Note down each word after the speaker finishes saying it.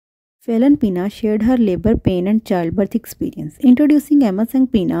Falynn Pina shared her labor pain and childbirth experience. Introducing Sang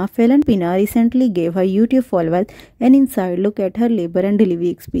Pina, Falynn Pina recently gave her YouTube followers an inside look at her labor and delivery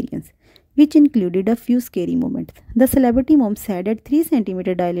experience, which included a few scary moments. The celebrity mom said, at 3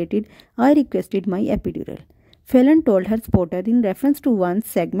 cm dilated, I requested my epidural. Falynn told her supporter in reference to one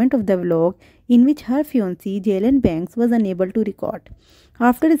segment of the vlog in which her fiance Jaylan Banks was unable to record.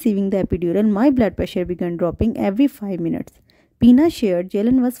 After receiving the epidural, my blood pressure began dropping every 5 minutes. Pina shared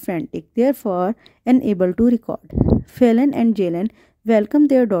Jaylan was frantic, therefore unable to record. Falynn and Jaylan welcomed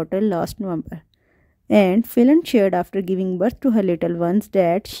their daughter last November. And Falynn shared after giving birth to her little ones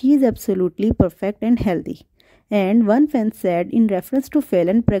that she is absolutely perfect and healthy. And one fan said in reference to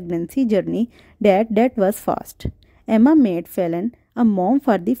Falynn's pregnancy journey that was fast. Emma made Falynn a mom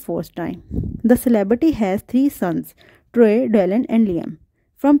for the first time. The celebrity has 3 sons, Troy, Dylan and Liam,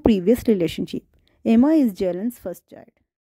 from previous relationship. Emma is Jaylan's first child.